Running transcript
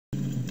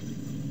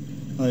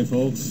Hi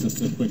folks, just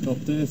a quick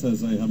update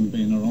as I haven't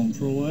been around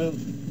for a while.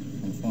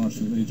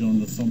 Unfortunately during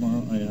the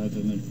summer I had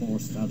an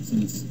enforced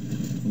absence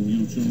from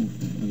YouTube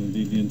and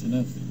indeed the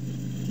internet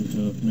due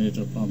to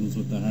major problems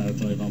with the hard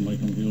drive on my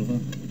computer.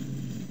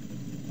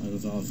 I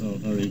was also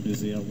very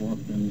busy at work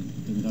and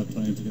didn't have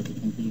time to get the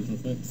computer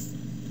fixed,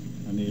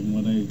 and even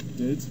when I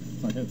did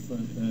I had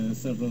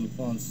several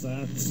false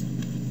starts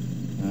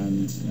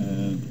and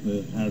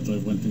the hard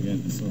drive went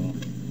again, so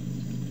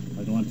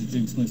I don't want to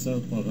jinx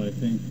myself, but I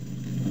think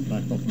I'm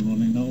back up and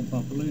running now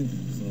properly,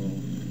 so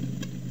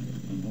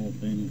I'm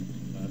hoping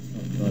that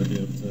I'll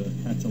be able to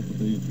catch up with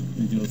the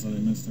videos that I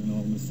missed. I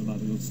know I missed a lot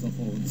of good stuff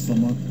over the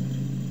summer,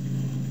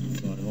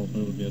 so I hope I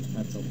will be able to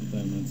catch up with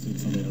them and see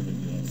some of their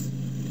videos.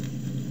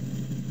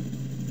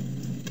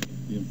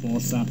 The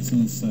enforced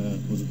absence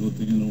was a good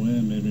thing in a way,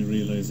 and made me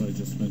realise I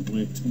just spent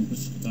way too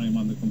much time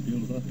on the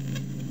computer,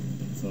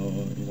 so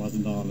it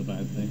wasn't all a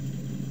bad thing.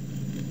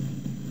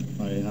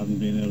 I haven't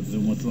been able to do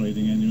much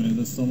riding anyway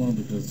this summer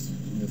because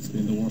it's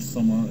been the worst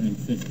summer in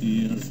 50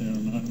 years here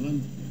in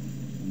Ireland,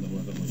 and the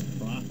weather was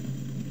crap.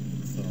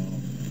 So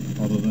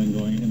other than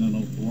going in and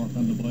out to work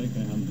on the bike,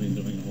 I haven't been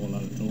doing a whole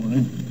lot of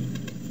touring.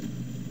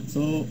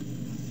 So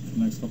the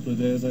next couple of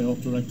days I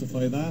hope to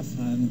rectify that,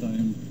 and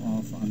I'm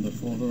off on the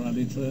photo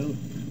rally trail,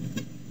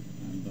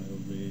 and I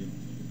will be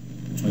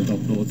trying to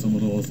upload some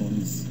of those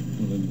ones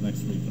within the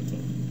next week or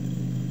two.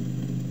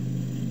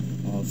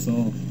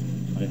 Also,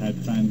 I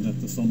had planned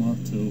at the summer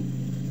to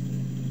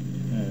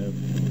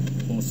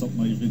post up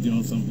my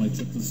videos of my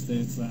trip to the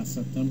States last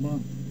September,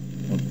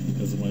 but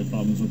because of my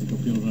problems with the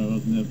computer I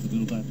wasn't able to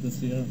do that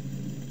this year,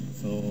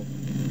 so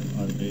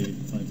I'll be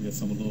trying to get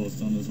some of those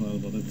done as well.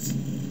 But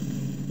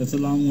it's a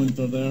long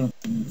winter there,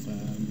 and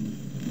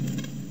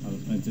I'll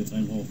have plenty of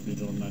time hopefully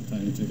during that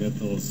time to get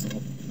those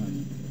up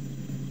and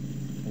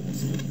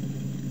posted.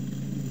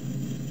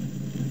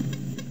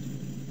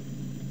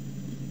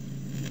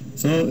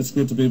 So it's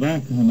good to be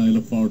back, and I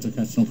look forward to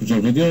catching up with your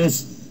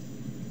videos,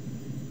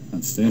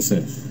 and stay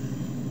safe.